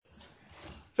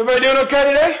Everybody doing okay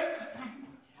today?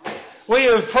 We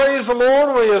have praised the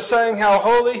Lord. We have sang how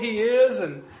holy He is,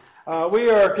 and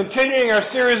we are continuing our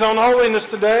series on holiness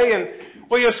today. And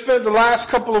we have spent the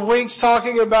last couple of weeks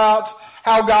talking about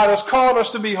how God has called us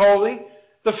to be holy,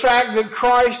 the fact that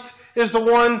Christ is the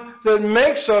one that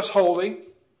makes us holy,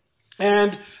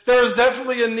 and there is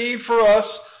definitely a need for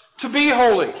us to be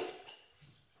holy.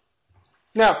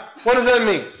 Now, what does that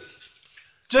mean?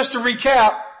 Just to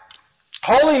recap,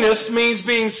 holiness means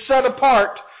being set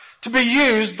apart to be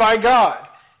used by God.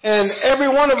 And every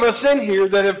one of us in here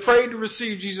that have prayed to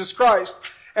receive Jesus Christ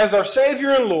as our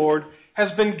Savior and Lord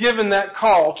has been given that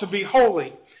call to be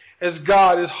holy as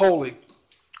God is holy.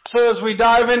 So as we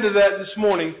dive into that this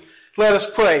morning, let us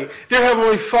pray. Dear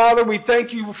Heavenly Father, we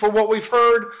thank you for what we've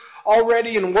heard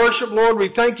already in worship, Lord.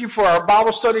 We thank you for our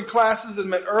Bible study classes that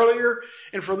met earlier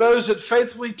and for those that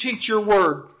faithfully teach your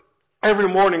word every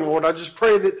morning, Lord. I just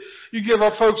pray that you give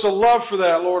our folks a love for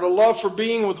that, Lord, a love for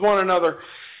being with one another,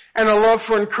 and a love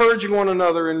for encouraging one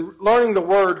another and learning the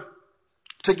word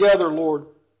together, Lord.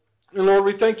 And Lord,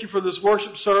 we thank you for this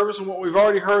worship service and what we've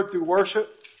already heard through worship.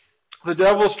 The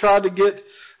devil has tried to get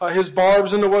his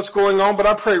barbs into what's going on, but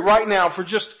I pray right now for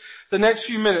just the next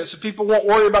few minutes, if people won't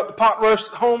worry about the pot roast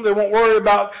at home, they won't worry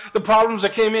about the problems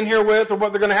they came in here with or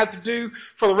what they're going to have to do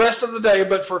for the rest of the day.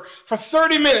 But for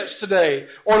 30 minutes today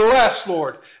or less,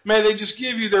 Lord, may they just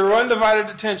give you their undivided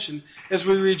attention as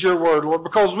we read your word, Lord,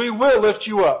 because we will lift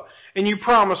you up. And you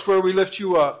promise where we lift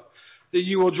you up that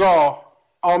you will draw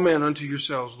all men unto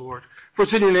yourselves, Lord. For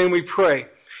it's in your name we pray.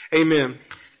 Amen.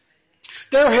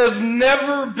 There has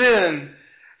never been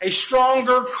a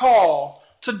stronger call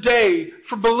today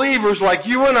for believers like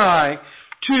you and I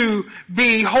to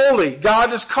be holy. God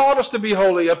has called us to be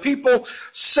holy, a people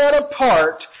set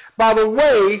apart by the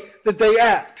way that they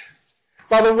act,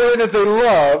 by the way that they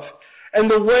love, and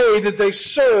the way that they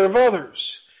serve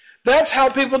others. That's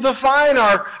how people define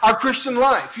our Christian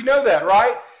life. You know that,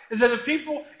 right? Is that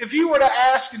if you were to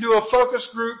ask and do a focus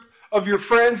group of your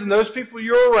friends and those people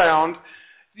you're around,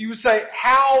 you would say,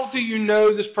 how do you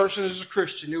know this person is a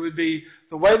Christian? It would be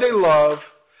the way they love,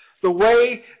 the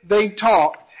way they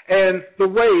talk, and the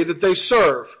way that they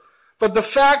serve. But the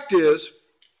fact is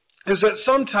that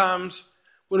sometimes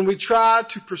when we try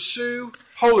to pursue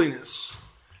holiness,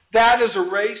 that is a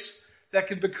race that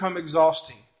can become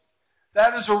exhausting.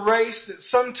 That is a race that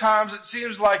sometimes it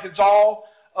seems like it's all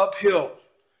uphill.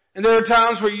 And there are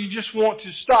times where you just want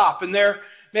to stop. And there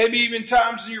may be even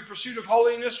times in your pursuit of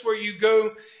holiness where you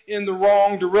go in the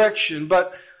wrong direction.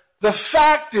 But the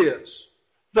fact is,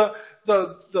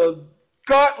 the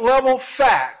gut level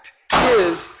fact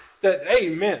is that,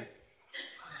 amen.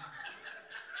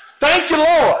 Thank you,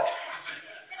 Lord.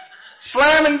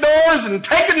 Slamming doors and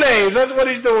taking names. That's what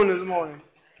he's doing this morning.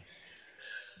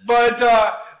 But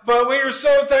we are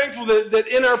so thankful that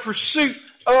in our pursuit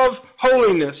of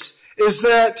holiness is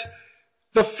that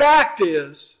the fact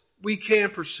is we can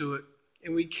pursue it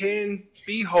and we can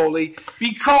be holy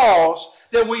because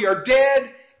that we are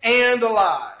dead and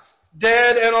alive.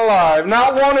 Dead and alive.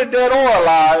 Not wanted dead or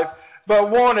alive, but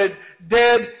wanted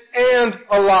dead and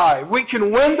alive. We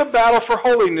can win the battle for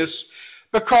holiness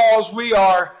because we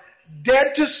are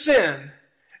dead to sin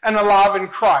and alive in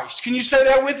Christ. Can you say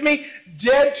that with me?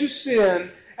 Dead to sin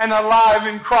and alive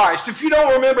in Christ. If you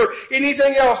don't remember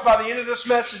anything else by the end of this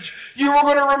message, you are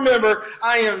going to remember,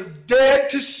 I am dead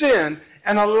to sin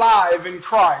and alive in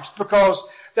Christ, because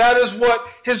that is what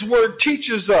His Word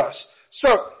teaches us. So,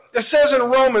 it says in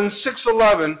Romans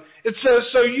 6:11, it says,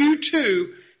 so you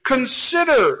too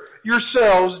consider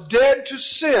yourselves dead to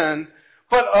sin,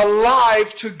 but alive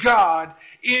to God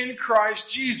in Christ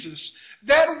Jesus.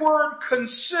 That word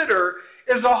consider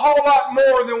is a whole lot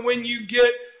more than when you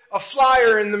get a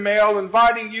flyer in the mail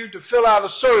inviting you to fill out a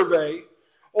survey,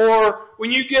 or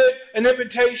when you get an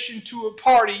invitation to a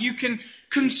party. You can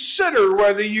consider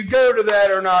whether you go to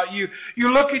that or not. You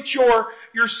look at your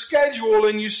schedule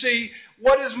and you see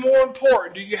what is more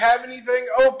important. Do you have anything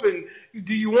open?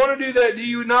 Do you want to do that? Do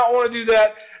you not want to do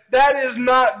that? That is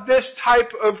not this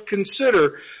type of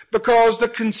consider, because the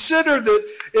consider that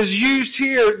is used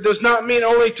here does not mean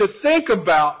only to think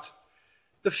about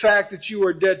the fact that you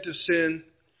are dead to sin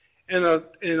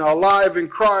and alive in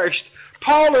Christ.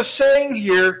 Paul is saying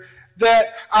here that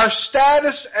our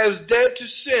status as dead to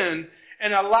sin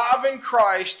and alive in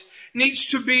Christ needs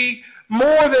to be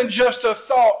more than just a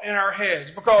thought in our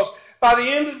heads, because by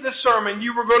the end of this sermon,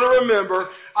 you were going to remember,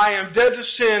 I am dead to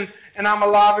sin and I'm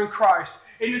alive in Christ.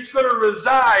 And it's going to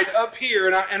reside up here.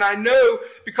 And I know,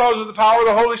 because of the power of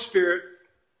the Holy Spirit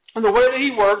and the way that He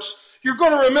works, you're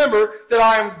going to remember that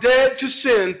I am dead to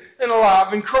sin and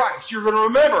alive in Christ. You're going to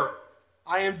remember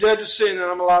I am dead to sin and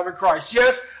I'm alive in Christ.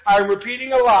 Yes, I'm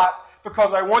repeating a lot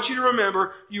because I want you to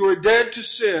remember you are dead to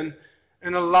sin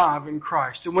and alive in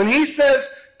Christ. And when he says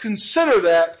consider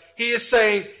that, he is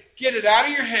saying get it out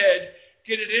of your head,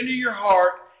 get it into your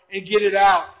heart, and get it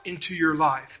out into your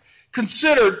life.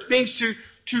 Consider means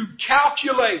to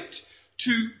calculate,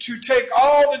 to take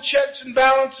all the checks and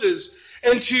balances,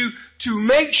 and to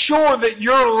make sure that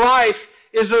your life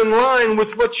is in line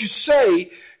with what you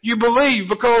say you believe,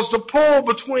 because the pull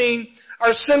between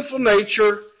our sinful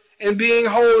nature and being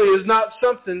holy is not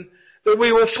something that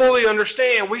we will fully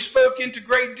understand. We spoke into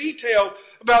great detail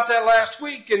about that last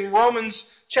week in Romans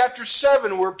chapter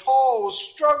 7, where Paul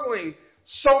was struggling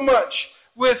so much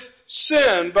with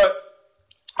sin. But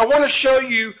I want to show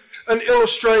you an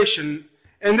illustration,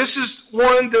 and this is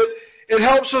one that it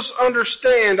helps us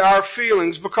understand our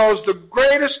feelings, because the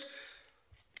greatest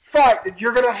fight that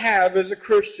you're going to have as a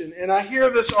Christian, and I hear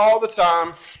this all the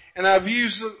time, and I've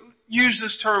used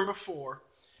this term before,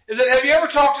 is that have you ever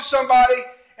talked to somebody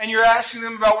and you're asking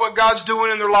them about what God's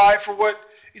doing in their life or what,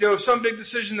 some big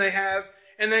decision they have,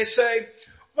 and they say,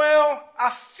 well,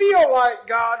 I feel like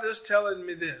God is telling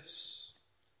me this.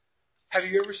 Have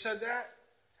you ever said that?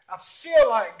 I feel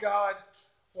like God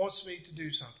wants me to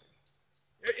do something.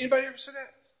 Anybody ever said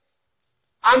that?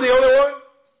 I'm the only one?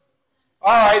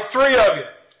 All right, 3 of you.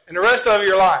 And the rest of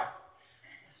you are lying.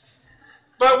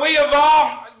 But we have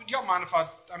all... Y'all mind if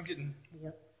I'm getting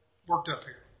worked up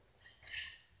here?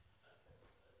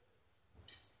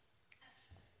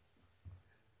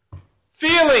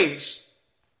 Feelings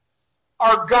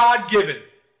are God-given.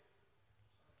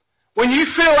 When you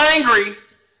feel angry,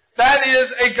 that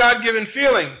is a God-given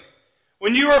feeling.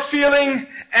 When you are feeling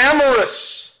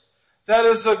amorous, that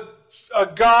is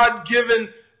a God-given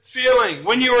feeling.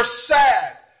 When you are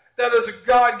sad, that is a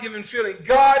God-given feeling.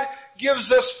 God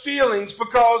gives us feelings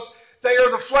because they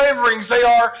are the flavorings.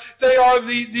 They are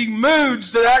the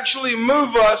moods that actually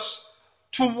move us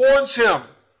towards Him.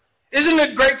 Isn't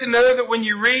it great to know that when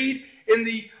you read in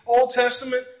the Old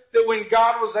Testament that when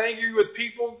God was angry with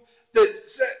people, that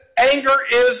anger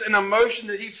is an emotion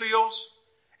that He feels?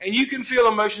 And you can feel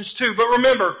emotions too. But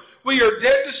remember, we are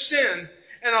dead to sin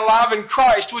and alive in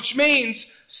Christ, which means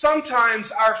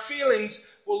sometimes our feelings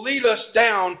will lead us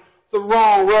down the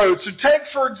wrong road. So take,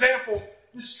 for example,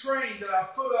 this train that I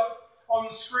put up on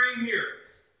the screen here.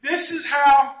 This is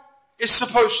how it's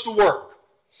supposed to work.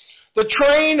 The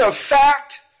train of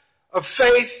fact, of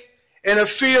faith, and of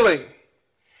feeling.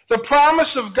 The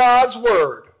promise of God's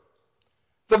Word.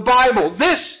 The Bible.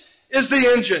 This is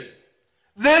the engine.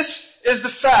 This is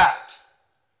the fact.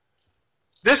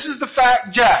 This is the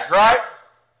fact jack, right?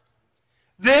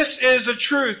 This is a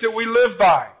truth that we live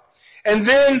by. And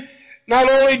then, not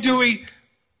only do we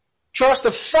trust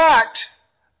the fact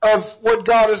of what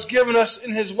God has given us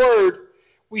in His Word,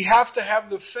 we have to have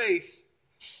the faith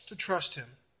to trust Him.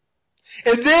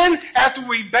 And then, after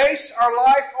we base our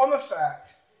life on the fact,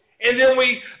 and then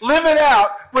we live it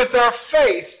out with our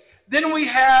faith, then we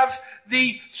have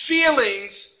the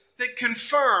feelings that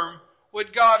confirm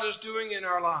what God is doing in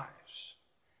our lives.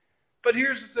 But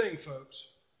here's the thing, folks.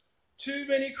 Too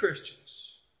many Christians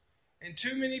and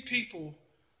too many people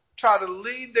try to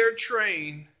lead their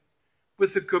train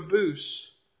with a caboose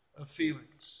of feelings.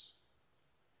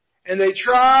 And they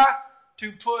try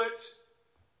to put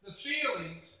the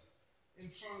feelings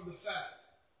in front of the fact.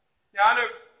 Now, I know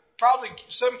probably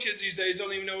some kids these days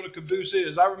don't even know what a caboose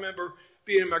is. I remember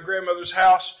being in my grandmother's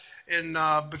house in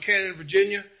Buchanan,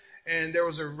 Virginia, and there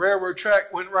was a railroad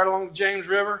track went right along the James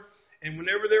River. And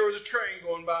whenever there was a train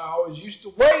going by, I always used to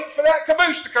wait for that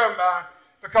caboose to come by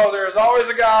because there was always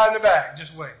a guy in the back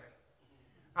just waiting.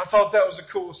 I thought that was the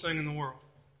coolest thing in the world.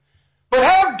 But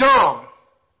how dumb,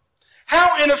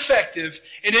 how ineffective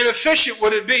and inefficient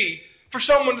would it be for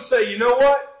someone to say, you know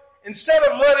what? Instead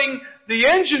of letting the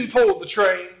engine pull the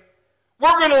train,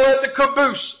 we're going to let the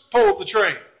caboose pull the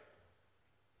train.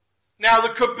 Now,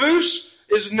 the caboose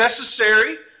is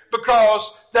necessary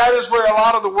because that is where a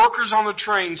lot of the workers on the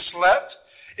train slept.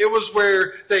 It was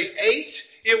where they ate.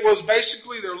 It was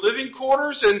basically their living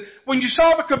quarters. And when you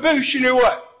saw the caboose, you knew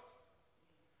what?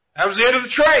 That was the end of the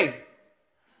train.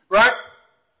 Right?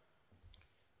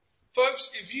 Folks,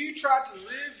 if you try to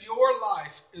live your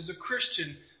life as a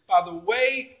Christian by the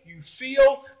way you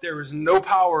feel, there is no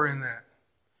power in that.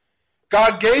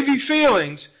 God gave you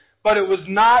feelings, but it was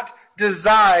not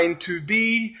designed to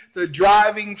be the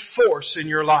driving force in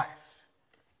your life.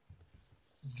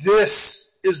 This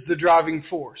is the driving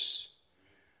force.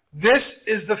 This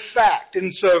is the fact.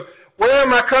 And so, where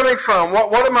am I coming from?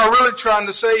 What am I really trying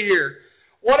to say here?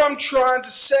 What I'm trying to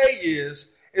say is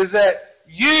that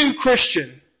you,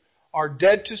 Christian, are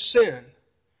dead to sin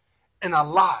and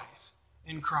alive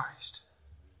in Christ.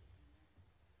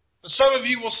 But some of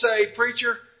you will say,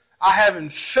 preacher, I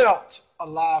haven't felt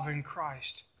alive in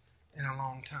Christ in a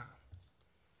long time.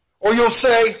 Or you'll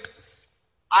say,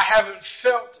 I haven't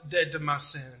felt dead to my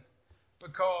sin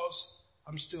because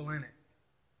I'm still in it.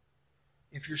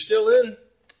 If you're still in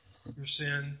your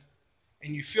sin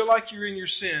and you feel like you're in your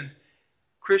sin,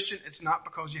 Christian, it's not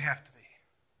because you have to be.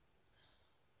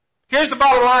 Here's the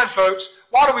bottom line, folks.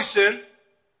 Why do we sin?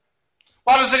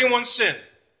 Why does anyone sin?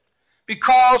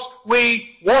 Because we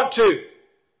want to.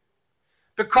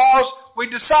 Because we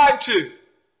decide to.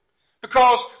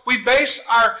 Because we base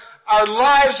our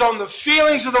lives on the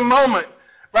feelings of the moment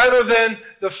rather than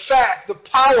the fact, the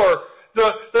power,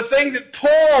 the thing that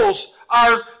pulls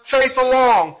our faith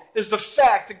along is the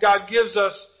fact that God gives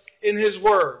us in His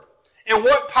Word. And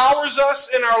what powers us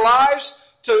in our lives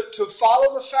to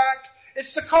follow the fact?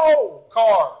 It's the coal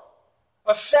car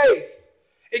of faith.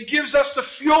 It gives us the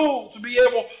fuel to be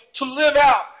able to live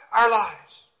out our lives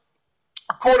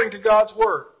according to God's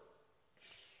Word.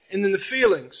 And then the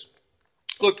feelings.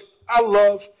 Look, I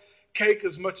love cake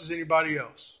as much as anybody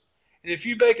else. And if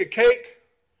you bake a cake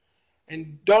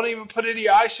and don't even put any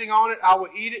icing on it, I will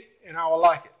eat it and I will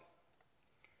like it.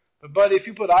 But buddy, if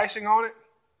you put icing on it,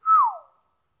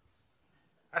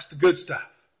 that's the good stuff.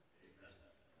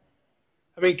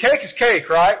 I mean, cake is cake,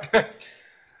 right?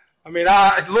 I mean,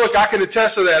 I can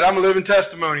attest to that. I'm a living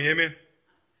testimony, amen?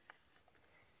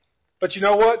 But you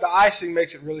know what? The icing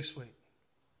makes it really sweet.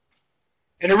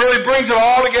 And it really brings it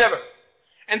all together.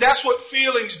 And that's what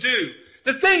feelings do.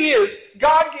 The thing is,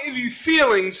 God gave you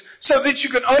feelings so that you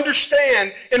can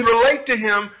understand and relate to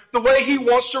Him the way He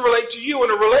wants to relate to you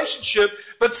in a relationship.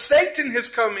 But Satan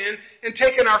has come in and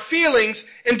taken our feelings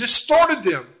and distorted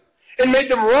them and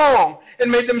made them wrong and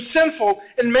made them sinful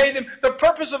and made them... The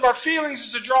purpose of our feelings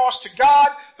is to draw us to God,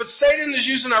 but Satan is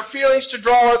using our feelings to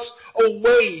draw us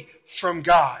away from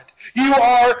God. You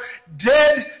are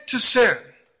dead to sin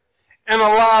and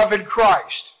alive in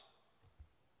Christ.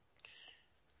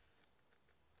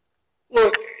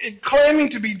 Look, claiming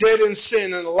to be dead in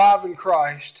sin and alive in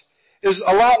Christ is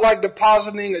a lot like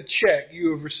depositing a check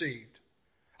you have received.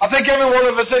 I think every one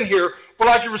of us in here would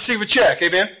like to receive a check,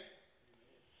 amen?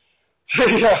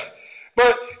 Yeah.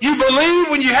 But you believe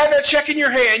when you have that check in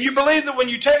your hand, you believe that when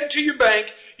you take it to your bank,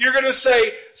 you're going to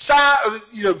say,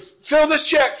 fill this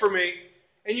check for me,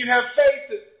 and you have faith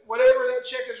that whatever that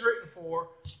check is written for,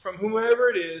 from whomever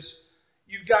it is,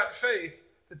 you've got faith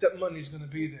that that money is going to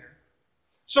be there.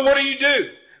 So what do?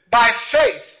 By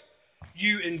faith,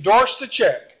 you endorse the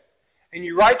check, and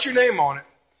you write your name on it,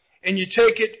 and you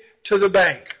take it to the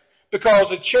bank.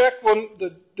 Because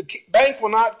the bank will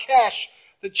not cash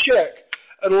the check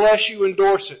unless you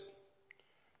endorse it.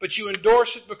 But you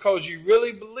endorse it because you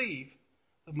really believe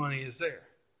the money is there.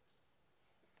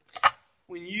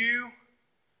 When you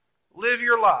live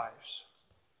your lives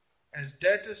as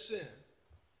dead to sin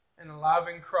and alive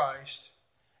in Christ,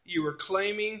 you are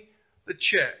claiming the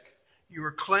check. You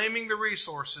are claiming the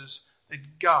resources that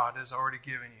God has already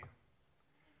given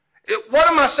you. What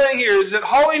am I saying here? Is that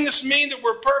holiness mean that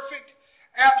we're perfect?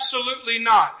 Absolutely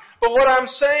not. But what I'm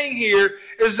saying here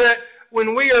is that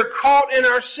when we are caught in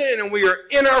our sin and we are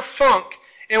in our funk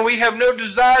and we have no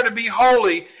desire to be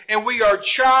holy and we are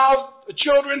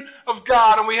children of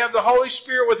God and we have the Holy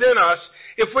Spirit within us,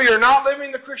 if we are not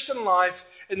living the Christian life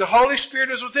and the Holy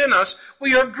Spirit is within us,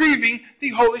 we are grieving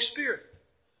the Holy Spirit.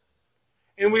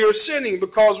 And we are sinning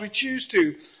because we choose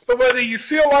to. But whether you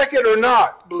feel like it or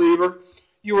not, believer,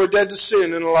 you are dead to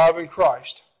sin and alive in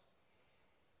Christ.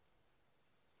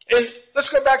 And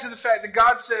let's go back to the fact that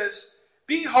God says,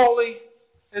 be holy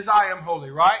as I am holy,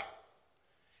 right?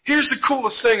 Here's the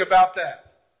coolest thing about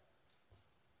that.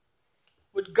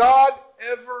 Would God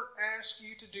ever ask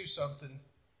you to do something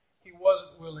He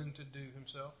wasn't willing to do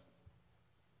Himself?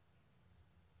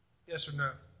 Yes or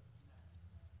no?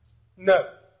 No.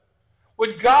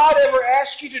 Would God ever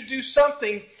ask you to do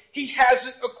something He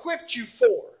hasn't equipped you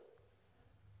for?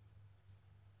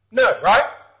 No, right?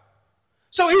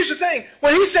 So here's the thing.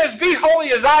 When He says, be holy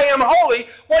as I am holy,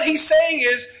 what He's saying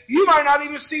is, you might not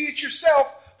even see it yourself,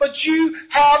 but you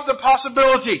have the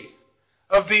possibility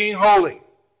of being holy.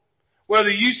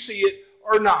 Whether you see it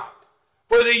or not.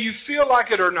 Whether you feel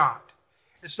like it or not.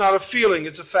 It's not a feeling,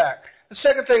 it's a fact. The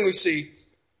second thing we see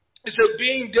is that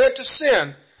being dead to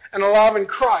sin and alive in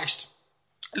Christ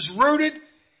is rooted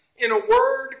in a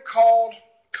word called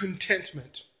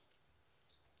contentment.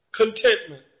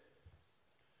 Contentment.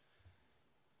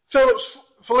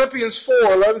 Philippians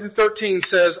 4:11-13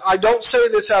 says, I don't say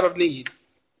this out of need,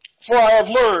 for I have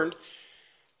learned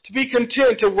to be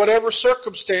content in whatever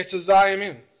circumstances I am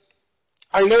in.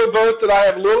 I know both that I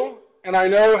have little, and I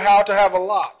know how to have a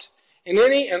lot. In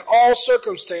any and all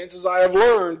circumstances I have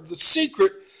learned the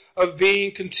secret of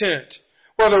being content.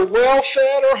 Whether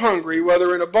well-fed or hungry,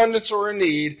 whether in abundance or in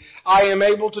need, I am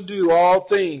able to do all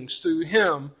things through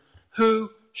Him who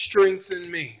strengthens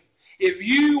me. If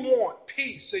you want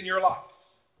peace in your life,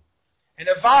 and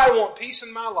if I want peace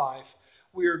in my life,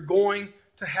 we are going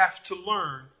to have to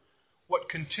learn what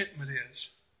contentment is.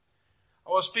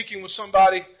 I was speaking with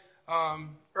somebody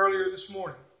earlier this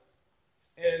morning.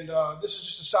 And this is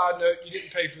just a side note. You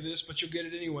didn't pay for this, but you'll get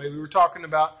it anyway. We were talking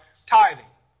about tithing.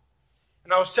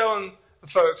 And I was telling the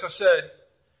folks, I said,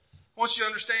 I want you to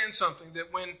understand something,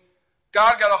 that when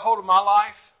God got a hold of my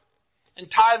life and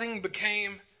tithing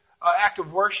became an act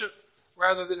of worship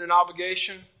rather than an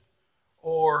obligation,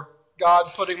 or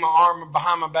God putting my arm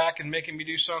behind my back and making me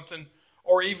do something,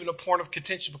 or even a point of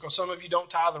contention, because some of you don't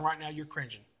tithe and right now you're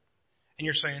cringing. And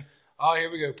you're saying, oh,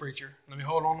 here we go, preacher. Let me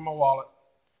hold on to my wallet.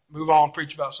 Move on,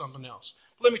 preach about something else.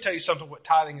 But let me tell you something, what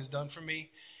tithing has done for me.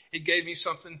 It gave me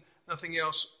something nothing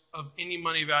else of any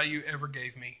money value ever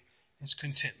gave me. It's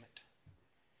contentment.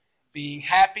 Being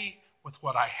happy with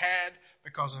what I had,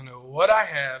 because I know what I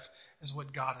have is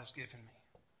what God has given me.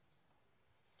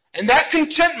 And that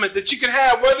contentment that you can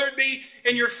have, whether it be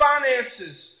in your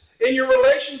finances, in your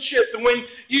relationship, and when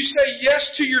you say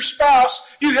yes to your spouse,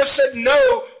 you have said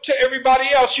no to everybody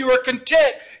else. You are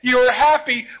content. You are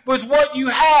happy with what you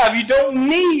have. You don't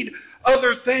need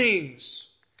other things.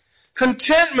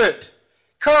 Contentment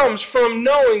comes from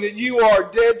knowing that you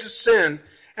are dead to sin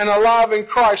and alive in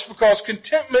Christ, because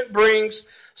contentment brings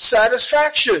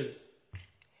satisfaction.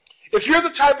 If you're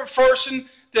the type of person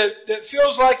that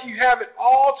feels like you have it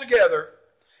all together,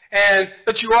 and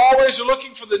that you always are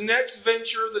looking for the next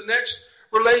venture, the next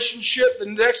relationship, the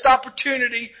next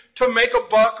opportunity to make a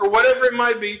buck or whatever it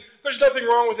might be, there's nothing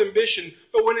wrong with ambition.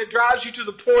 But when it drives you to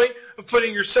the point of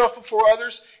putting yourself before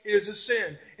others, it is a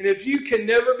sin. And if you can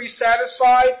never be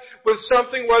satisfied with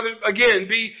something, whether,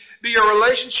 again, be a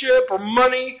relationship or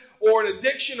money or an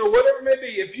addiction or whatever it may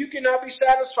be, if you cannot be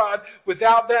satisfied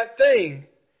without that thing,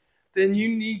 then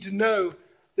you need to know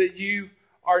that you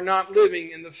are not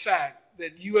living in the fact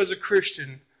that you as a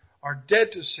Christian are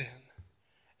dead to sin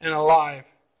and alive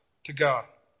to God.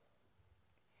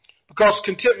 Because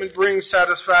contentment brings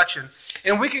satisfaction.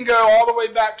 And we can go all the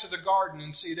way back to the garden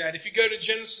and see that. If you go to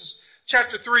Genesis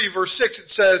chapter 3, verse 6, it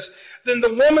says, Then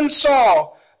the woman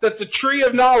saw that the tree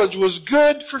of knowledge was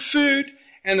good for food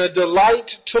and a delight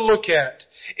to look at.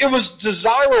 It was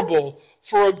desirable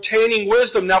for obtaining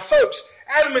wisdom. Now, folks,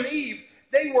 Adam and Eve,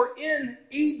 they were in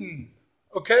Eden.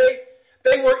 Okay?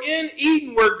 They were in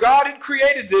Eden where God had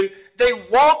created them. They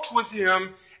walked with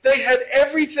Him. They had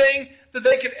everything that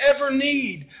they could ever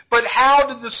need. But how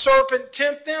did the serpent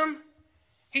tempt them?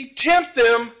 He tempted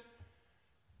them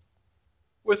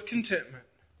with contentment.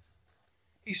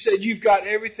 He said, you've got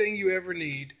everything you ever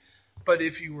need, but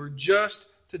if you were just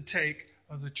to take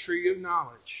of the tree of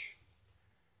knowledge,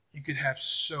 you could have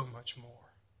so much more.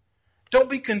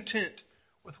 Don't be content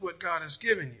with what God has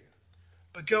given you,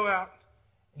 but go out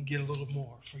and get a little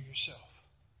more for yourself.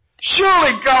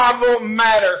 Surely God won't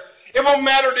matter. It won't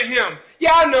matter to Him.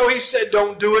 Yeah, I know He said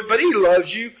don't do it, but He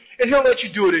loves you, and He'll let you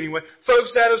do it anyway.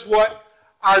 Folks, that is what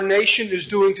our nation is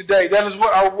doing today. That is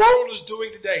what our world is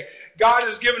doing today. God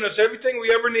has given us everything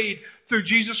we ever need through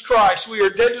Jesus Christ. We are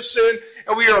dead to sin,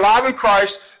 and we are alive in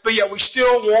Christ, but yet we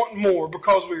still want more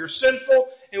because we are sinful,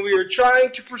 and we are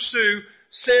trying to pursue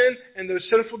sin and those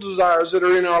sinful desires that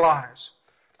are in our lives.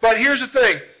 But here's the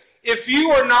thing. If you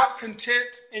are not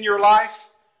content in your life,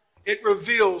 it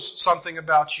reveals something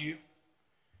about you.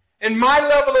 And my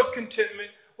level of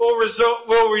contentment will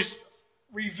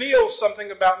reveal something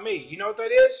about me. You know what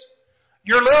that is?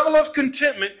 Your level of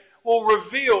contentment will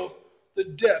reveal the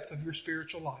depth of your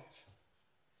spiritual life.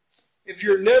 If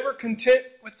you're never content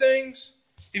with things,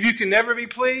 if you can never be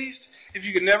pleased, if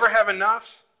you can never have enough,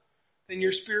 then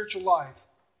your spiritual life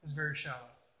is very shallow.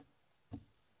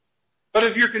 But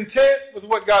if you're content with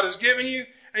what God has given you,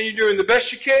 and you're doing the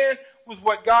best you can with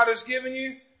what God has given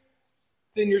you,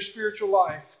 then your spiritual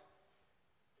life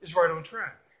is right on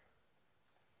track.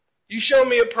 You show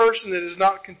me a person that is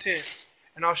not content,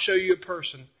 and I'll show you a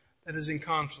person that is in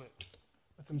conflict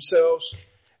with themselves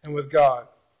and with God.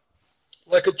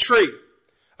 Like a tree.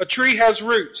 A tree has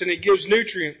roots, and it gives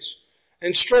nutrients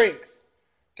and strength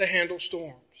to handle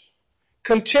storms.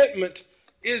 Contentment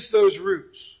is those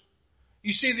roots.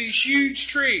 You see these huge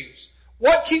trees.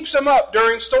 What keeps them up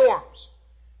during storms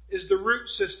is the root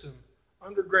system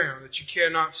underground that you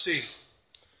cannot see.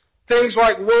 Things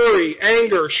like worry,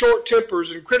 anger, short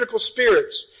tempers, and critical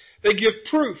spirits, they give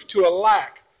proof to a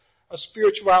lack of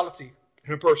spirituality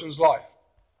in a person's life.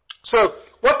 So,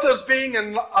 what does being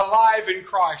alive in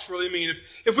Christ really mean?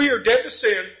 If we are dead to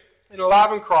sin and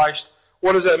alive in Christ,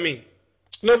 what does that mean?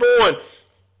 Number one,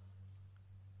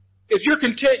 if you're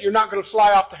content, you're not going to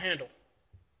fly off the handle.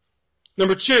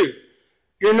 Number two,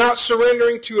 you're not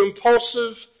surrendering to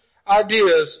impulsive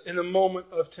ideas in the moment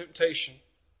of temptation.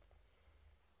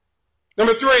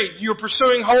 Number three, you're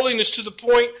pursuing holiness to the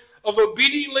point of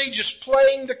obediently just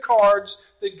playing the cards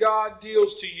that God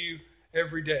deals to you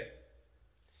every day.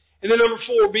 And then number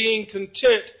four, being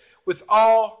content with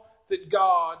all that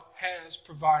God has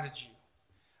provided you.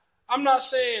 I'm not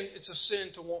saying it's a sin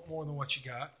to want more than what you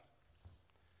got.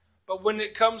 But when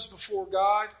it comes before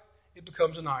God, it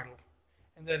becomes an idol.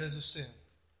 And that is a sin.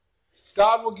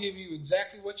 God will give you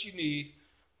exactly what you need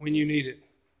when you need it.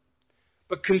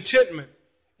 But contentment,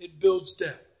 it builds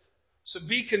depth. So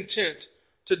be content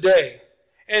today.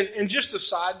 And just a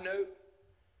side note,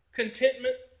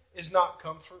 contentment is not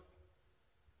comfort.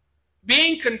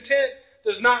 Being content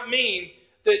does not mean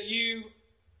that you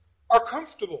are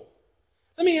comfortable.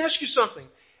 Let me ask you something.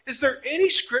 Is there any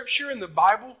scripture in the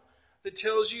Bible that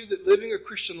tells you that living a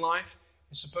Christian life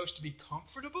is supposed to be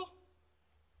comfortable?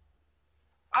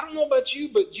 I don't know about you,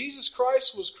 but Jesus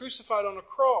Christ was crucified on a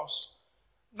cross,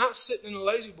 not sitting in a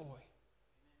lazy boy.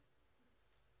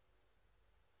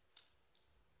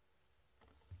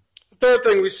 The third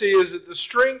thing we see is that the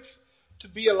strength to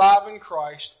be alive in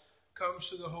Christ comes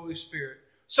through the Holy Spirit.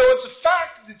 So it's a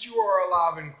fact that you are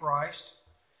alive in Christ,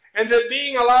 and that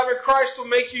being alive in Christ will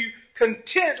make you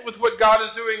content with what God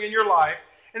is doing in your life.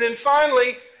 And then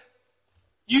finally,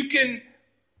 you can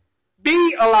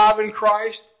be alive in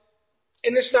Christ,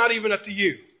 and it's not even up to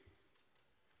you.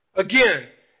 Again,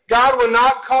 God will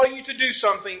not call you to do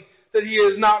something that He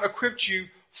has not equipped you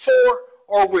for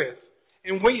or with.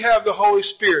 And we have the Holy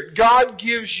Spirit. God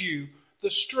gives you the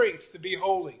strength to be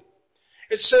holy.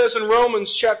 It says in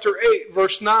Romans chapter 8,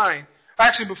 verse 9.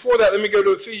 Actually, before that, let me go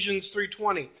to Ephesians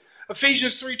 3:20.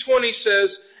 Ephesians 3:20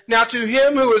 says, "Now to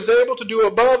Him who is able to do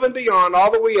above and beyond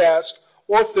all that we ask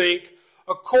or think,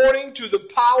 according to the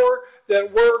power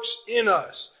that works in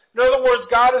us." In other words,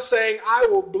 God is saying, I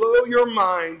will blow your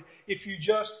mind if you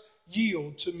just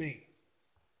yield to me.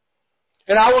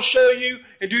 And I will show you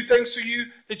and do things to you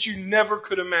that you never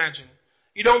could imagine.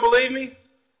 You don't believe me?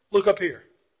 Look up here.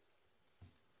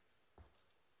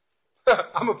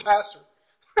 I'm a pastor.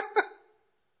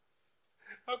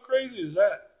 How crazy is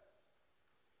that?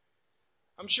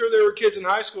 I'm sure there were kids in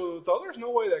high school who thought, there's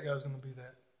no way that guy's going to be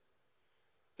that.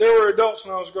 There were adults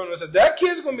when I was growing up who said, that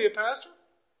kid's going to be a pastor?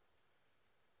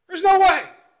 There's no way.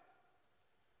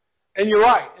 And you're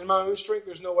right. In my own strength,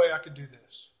 there's no way I could do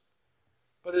this.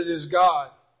 But it is God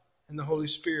and the Holy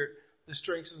Spirit that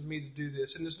strengthens me to do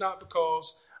this. And it's not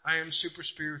because I am super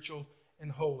spiritual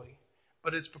and holy,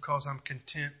 but it's because I'm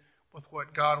content with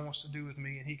what God wants to do with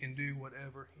me, and He can do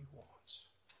whatever He wants.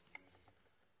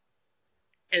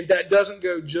 And that doesn't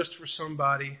go just for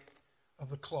somebody of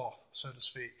the cloth, so to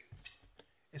speak.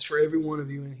 It's for every one of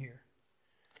you in here.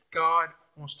 God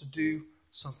wants to do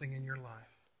something in your life.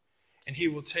 And He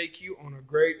will take you on a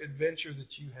great adventure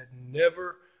that you had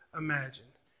never imagined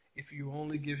if you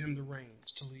only give Him the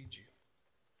reins to lead you.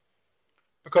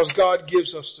 Because God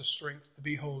gives us the strength to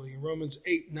be holy. Romans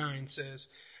 8:9 says,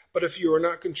 "But if you are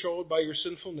not controlled by your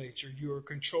sinful nature, you are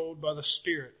controlled by the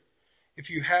Spirit. If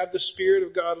you have the Spirit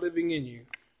of God living in you."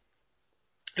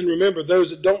 And remember, those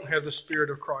that don't have the Spirit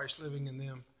of Christ living in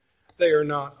them, they are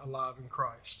not alive in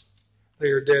Christ. They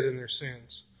are dead in their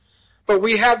sins. But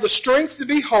we have the strength to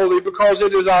be holy because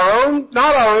it is our own,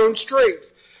 not our own strength,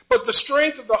 but the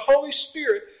strength of the Holy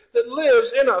Spirit that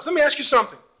lives in us. Let me ask you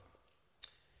something.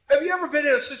 Have you ever been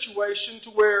in a situation to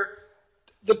where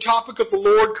the topic of the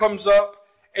Lord comes up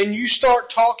and you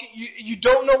start talking, you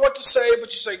don't know what to say,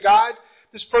 but you say, God,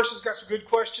 this person's got some good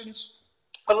questions.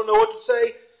 I don't know what to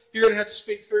say. You're going to have to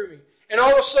speak through me. And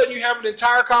all of a sudden you have an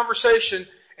entire conversation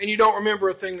and you don't remember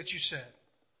a thing that you said.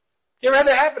 You ever had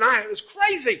that happen? It was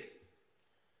crazy.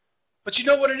 But you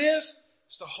know what it is?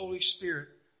 It's the Holy Spirit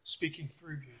speaking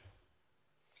through you.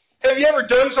 Have you ever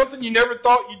done something you never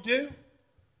thought you'd do?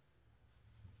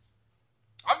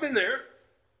 I've been there.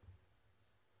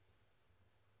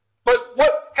 But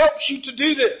what helps you to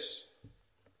do this?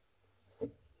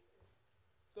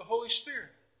 The Holy Spirit.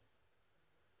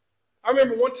 I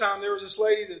remember one time there was this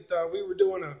lady that we were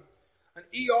doing an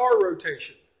ER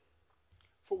rotation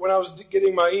for when I was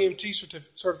getting my EMT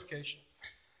certification.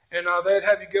 And they'd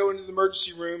have you go into the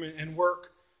emergency room and work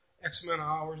X amount of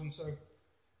hours. And so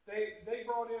they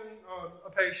brought in a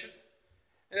patient.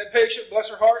 And that patient, bless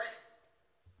her heart,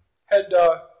 had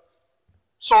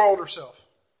soiled herself.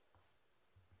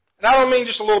 And I don't mean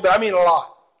just a little bit, I mean a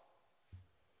lot.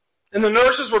 And the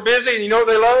nurses were busy, and you know what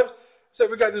they loved? They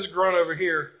said, we got this grunt over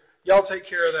here. Y'all take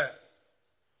care of that.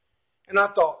 And I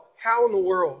thought, how in the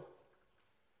world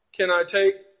can I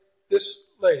take this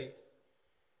lady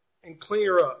and clean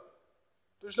her up?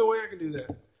 There's no way I can do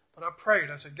that. But I prayed.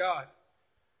 I said, God,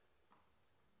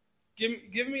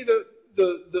 give me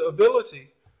the ability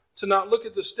to not look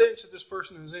at the stench that this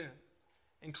person is in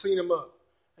and clean them up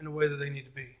in the way that they need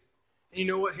to be. And you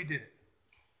know what? He did it.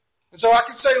 And so I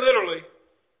could say literally,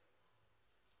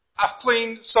 I've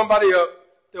cleaned somebody up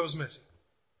that was missing.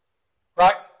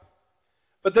 Right?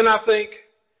 But then I think,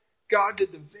 God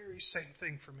did the very same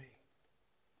thing for me.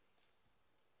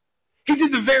 He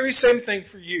did the very same thing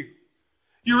for you.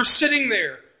 You were sitting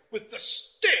there with the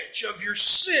stench of your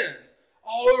sin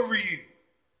all over you.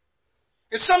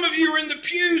 And some of you are in the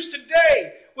pews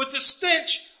today with the stench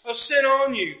of sin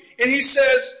on you. And He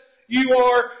says, you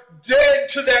are dead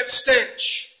to that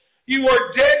stench. You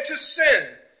are dead to sin.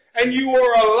 And you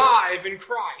are alive in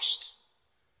Christ.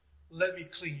 Let me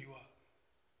clean you up.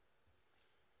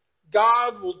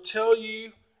 God will tell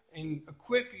you and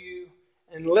equip you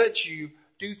and let you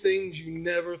do things you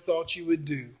never thought you would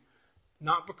do.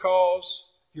 Not because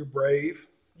you're brave.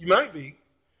 You might be.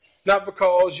 Not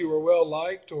because you are well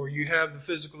liked or you have the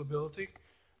physical ability.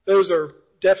 Those are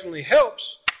definitely helps.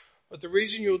 But the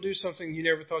reason you'll do something you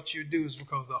never thought you'd do is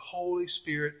because the Holy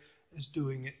Spirit is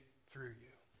doing it through you.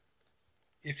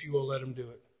 If you will let Him do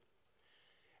it.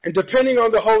 And depending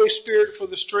on the Holy Spirit for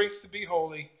the strength to be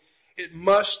holy, it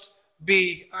must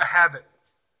be a habit.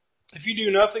 If you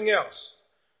do nothing else,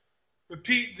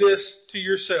 repeat this to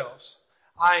yourselves.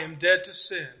 I am dead to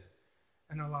sin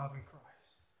and alive in Christ.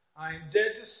 I am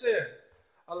dead to sin,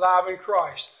 alive in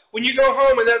Christ. When you go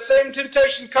home and that same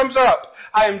temptation comes up,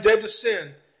 I am dead to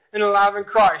sin and alive in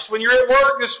Christ. When you're at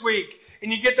work this week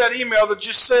and you get that email that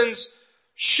just sends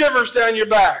shivers down your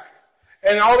back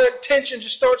and all that tension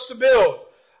just starts to build,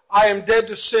 I am dead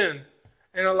to sin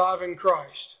and alive in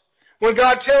Christ. When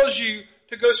God tells you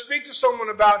to go speak to someone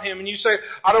about Him and you say,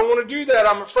 I don't want to do that,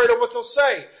 I'm afraid of what they'll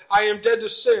say, I am dead to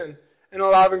sin and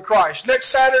alive in Christ.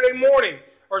 Next Saturday morning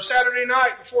or Saturday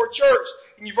night before church,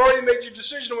 and you've already made your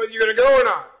decision whether you're going to go or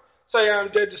not, say, I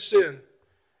am dead to sin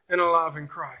and alive in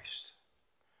Christ.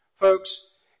 Folks,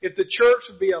 if the church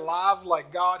would be alive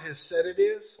like God has said it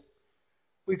is,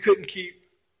 we couldn't keep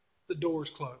the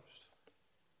doors closed.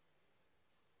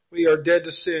 We are dead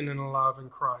to sin and alive in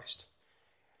Christ.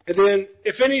 And then,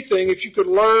 if anything, if you could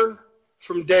learn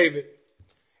from David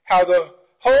how the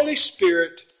Holy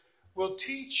Spirit will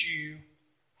teach you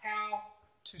how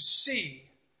to see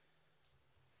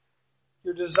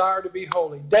your desire to be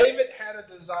holy. David had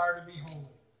a desire to be holy.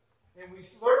 And we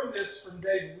learned this from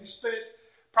David. We spent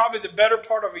probably the better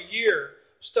part of a year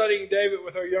studying David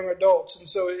with our young adults. And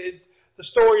so the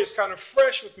story is kind of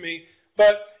fresh with me.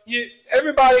 But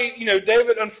everybody,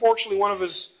 David, unfortunately, one of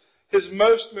his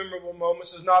most memorable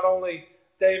moments is not only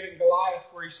David and Goliath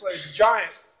where he slays the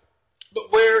giant,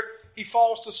 but where he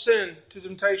falls to sin, to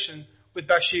temptation with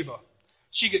Bathsheba.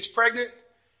 She gets pregnant,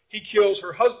 he kills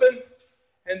her husband,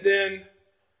 and then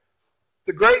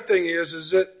the great thing is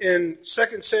that in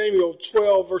 2 Samuel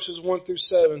 12 verses 1 through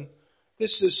 7,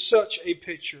 this is such a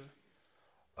picture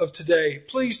of today.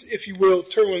 Please, if you will,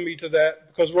 turn with me to that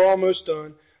because we're almost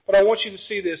done. But I want you to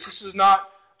see this. This is not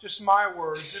just my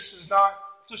words. This is not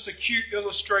just a cute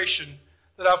illustration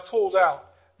that I've pulled out.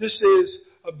 This is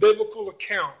a biblical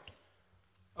account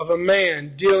of a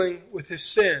man dealing with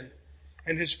his sin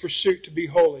and his pursuit to be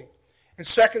holy. In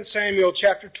 2 Samuel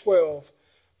chapter 12,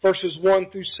 verses 1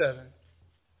 through 7.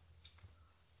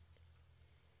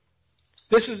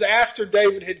 This is after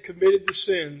David had committed the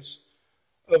sins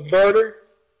of murder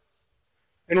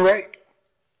and rape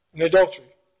and adultery.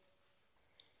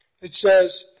 It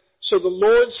says, so the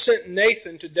Lord sent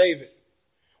Nathan to David.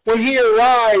 When he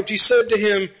arrived, he said to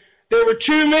him, there were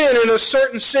two men in a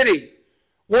certain city,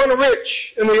 one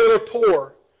rich and the other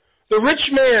poor. The rich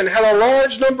man had a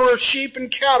large number of sheep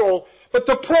and cattle, but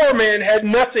the poor man had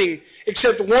nothing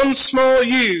except one small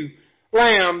ewe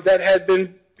lamb that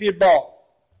he had bought.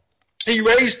 He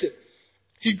raised it.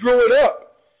 He grew it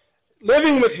up,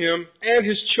 living with him and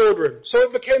his children. So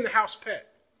it became the house pet.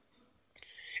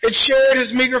 It shared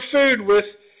his meager food with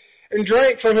and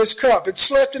drank from his cup. It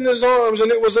slept in his arms,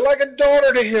 and it was like a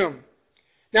daughter to him.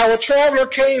 Now a traveler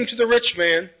came to the rich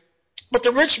man, but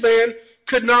the rich man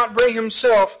could not bring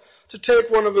himself to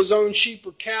take one of his own sheep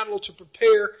or cattle to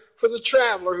prepare for the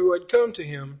traveler who had come to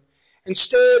him.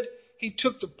 Instead, he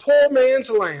took the poor man's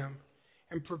lamb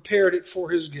and prepared it for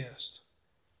his guest.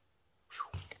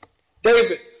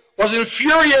 David was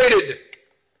infuriated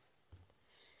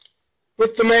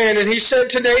with the man. And he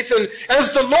said to Nathan, as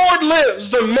the Lord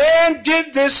lives, the man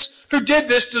who did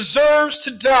this deserves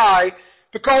to die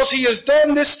because he has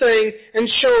done this thing and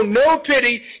shown no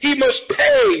pity. He must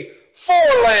pay 4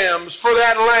 lambs for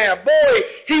that lamb. Boy,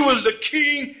 he was the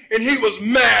king and he was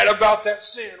mad about that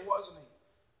sin, wasn't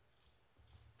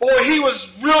he? Boy, he was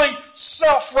really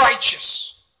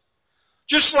self-righteous.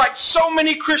 Just like so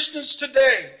many Christians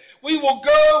today. We will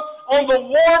go on the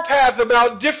warpath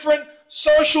about different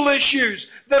social issues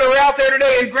that are out there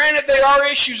today. And granted, they are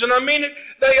issues, and I mean it,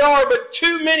 they are, but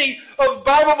too many of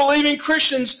Bible-believing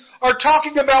Christians are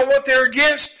talking about what they're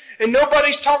against, and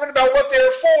nobody's talking about what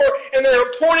they're for, and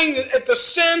they're pointing at the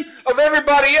sin of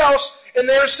everybody else, and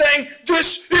they're saying, this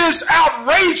is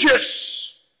outrageous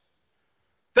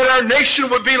that our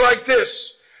nation would be like this.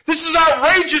 This is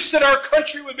outrageous that our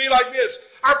country would be like this.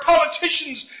 Our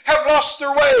politicians have lost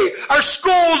their way. Our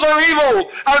schools are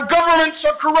evil. Our governments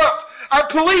are corrupt. Our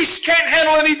police can't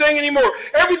handle anything anymore.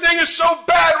 Everything is so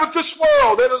bad with this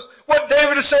world. That is what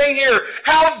David is saying here.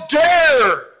 How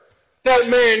dare that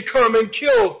man come and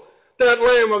kill that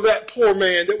lamb of that poor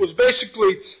man that was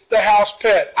basically the house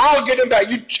pet. I'll get him back.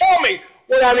 You tell me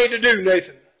what I need to do,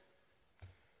 Nathan.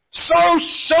 So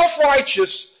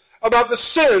self-righteous about the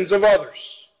sins of others.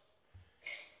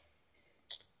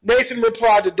 Nathan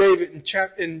replied to David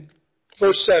in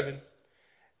verse 7.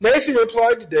 Nathan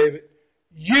replied to David,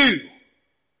 you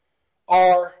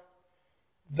are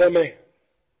the man.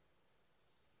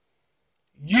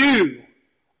 You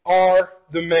are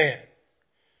the man.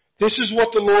 This is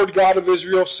what the Lord God of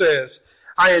Israel says.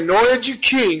 I anointed you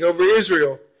king over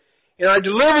Israel, and I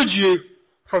delivered you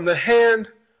from the hand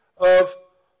of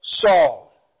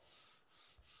Saul.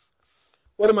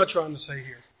 What am I trying to say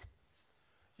here?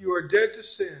 You are dead to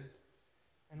sin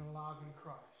and alive in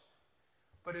Christ.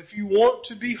 But if you want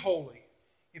to be holy,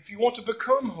 if you want to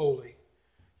become holy,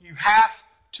 you have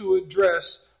to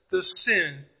address the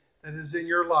sin that is in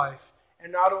your life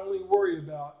and not only worry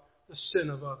about the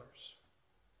sin of others.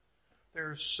 There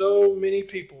are so many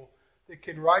people that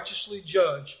can righteously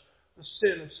judge the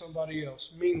sin of somebody else.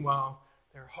 Meanwhile,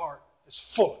 their heart is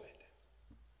full of it.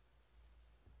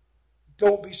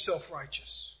 Don't be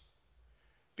self-righteous.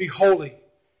 Be holy.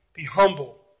 Be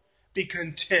humble. Be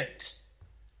content.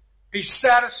 Be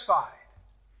satisfied.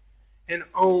 And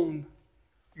own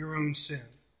your own sin.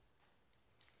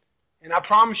 And I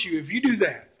promise you, if you do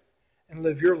that and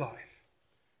live your life,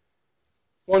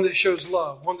 one that shows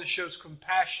love, one that shows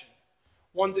compassion,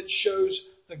 one that shows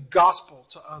the gospel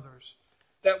to others,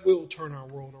 that will turn our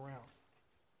world around.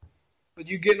 But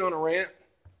you getting on a rant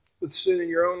with sin in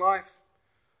your own life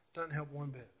doesn't help one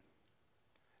bit.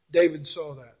 David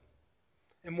saw that.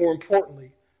 And more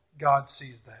importantly, God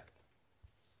sees that.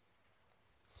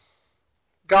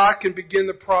 God can begin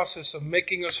the process of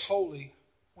making us holy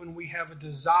when we have a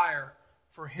desire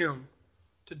for Him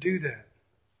to do that.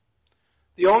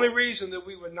 The only reason that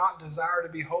we would not desire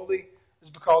to be holy is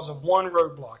because of one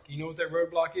roadblock. You know what that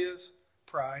roadblock is?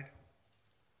 Pride.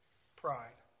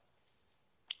 Pride.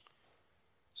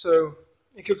 So,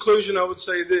 in conclusion, I would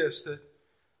say this, that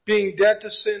being dead to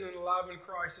sin and alive in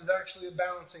Christ is actually a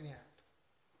balancing act.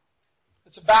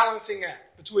 It's a balancing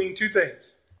act between two things.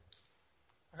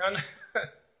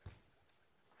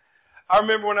 I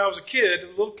remember when I was a kid, a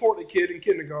little portly kid in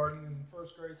kindergarten, in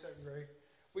first grade, second grade,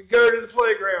 we'd go to the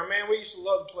playground. Man, we used to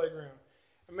love the playground.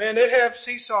 And man, they'd have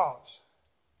seesaws.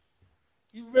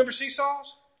 You remember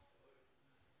seesaws?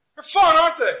 They're fun,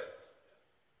 aren't they?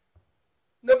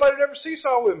 Nobody'd ever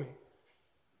seesaw with me.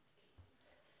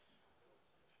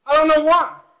 I don't know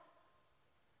why.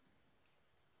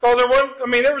 Because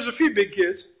there was a few big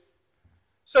kids.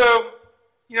 So,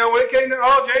 when it came to,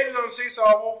 Jaden's on the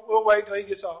seesaw, we'll wait till he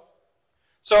gets off.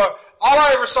 So, all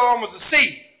I ever saw him was a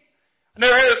C. I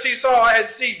never had a seesaw, I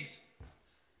had C's.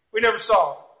 We never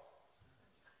saw.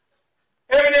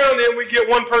 Every now and then we'd get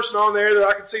one person on there that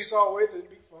I could seesaw with, it'd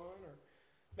be fun. Or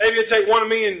maybe it'd take one of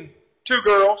me and two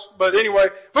girls. But anyway,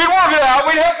 we'd work it out,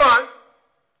 we'd have fun.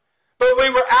 But we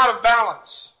were out of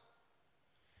balance.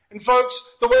 And folks,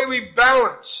 the way we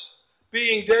balance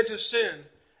being dead to sin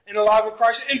and alive in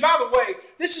Christ. And by the way,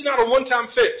 this is not a one-time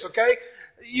fix, okay?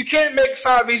 You can't make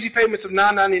 5 easy payments of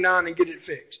 $9.99 and get it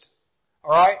fixed.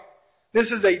 All right? This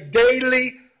is a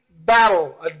daily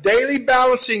battle, a daily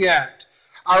balancing act.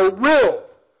 Our will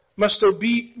must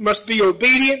be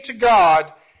obedient to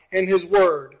God and His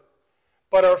Word.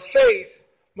 But our faith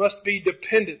must be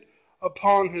dependent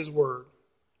upon His Word.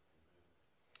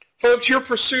 Folks, your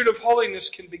pursuit of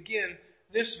holiness can begin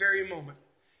this very moment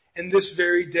and this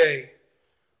very day.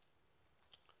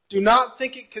 Do not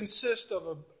think it consists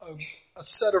of a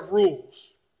set of rules,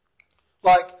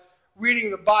 like reading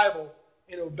the Bible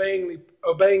and obeying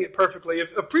it perfectly. If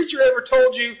a preacher ever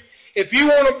told you, if you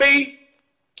want to be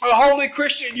a holy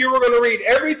Christian, you were going to read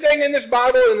everything in this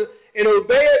Bible and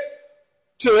obey it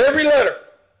to every letter.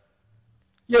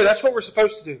 Yeah, that's what we're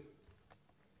supposed to do.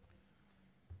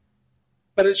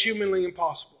 But it's humanly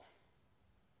impossible.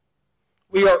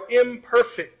 We are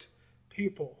imperfect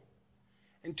people.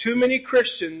 And too many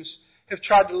Christians have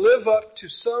tried to live up to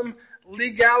some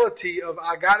legality of,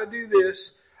 I got to do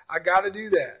this, I got to do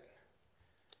that.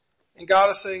 And God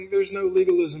is saying, there's no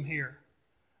legalism here.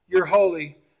 You're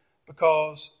holy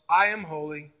because I am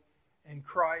holy and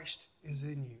Christ is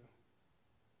in you.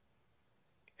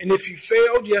 And if you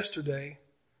failed yesterday,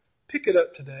 pick it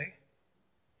up today.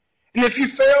 And if you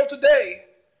failed today,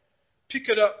 pick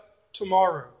it up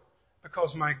tomorrow,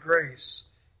 because my grace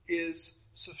is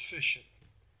sufficient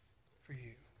for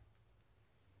you.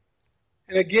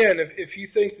 And again, if you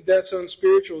think that that's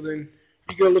unspiritual, then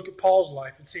you go look at Paul's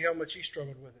life and see how much he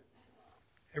struggled with it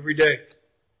every day.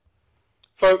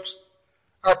 Folks,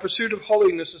 our pursuit of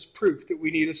holiness is proof that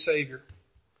we need a Savior.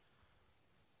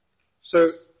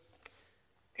 So,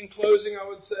 in closing, I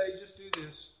would say just do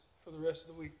this for the rest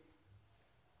of the week.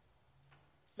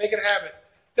 Make it a habit.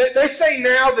 They say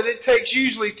now that it takes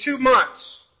usually 2 months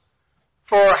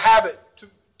for a habit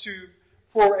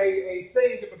for a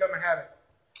thing to become a habit.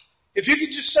 If you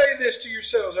could just say this to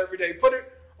yourselves every day, put it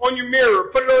on your mirror,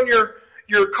 put it on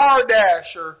your car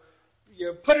dash, or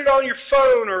put it on your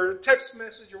phone or a text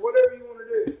message or whatever you want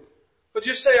to do. But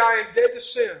just say, I am dead to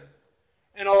sin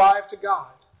and alive to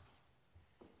God.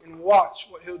 And watch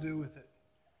what He'll do with it.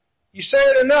 You say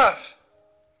it enough,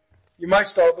 you might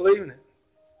start believing it.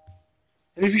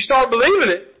 And if you start believing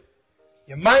it,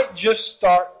 you might just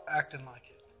start acting like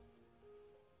it.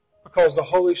 Because the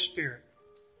Holy Spirit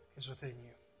is within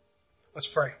you. Let's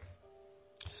pray.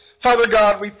 Father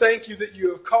God, we thank you that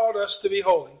you have called us to be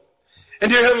holy.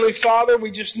 And dear Heavenly Father,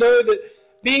 we just know that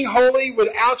being holy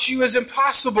without you is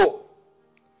impossible.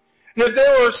 And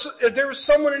if there was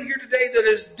someone in here today that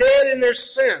is dead in their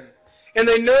sin, and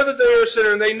they know that they are a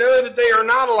sinner, and they know that they are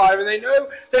not alive, and they know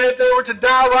that if they were to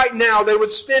die right now, they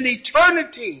would spend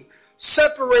eternity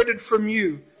separated from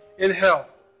you in hell.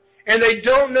 And they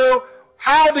don't know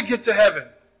how to get to heaven.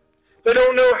 They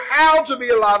don't know how to be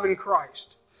alive in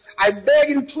Christ. I beg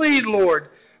and plead, Lord,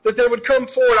 that they would come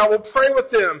forward. I will pray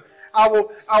with them. I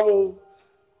will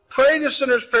pray the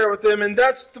sinner's prayer with them, and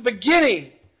that's the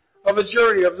beginning of a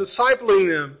journey of discipling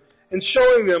them and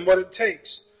showing them what it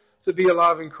takes to be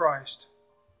alive in Christ.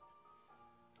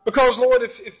 Because, Lord,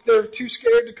 if they're too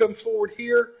scared to come forward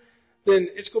here, then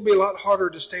it's going to be a lot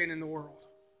harder to stand in the world.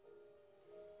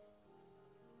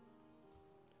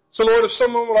 So, Lord, if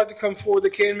someone would like to come forward, they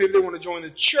can. Maybe they want to join the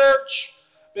church.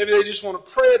 Maybe they just want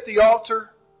to pray at the altar.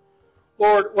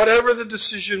 Lord, whatever the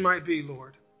decision might be,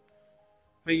 Lord,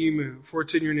 may you move. For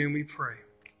it's in your name we pray.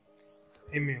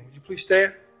 Amen. Would you please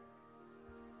stand?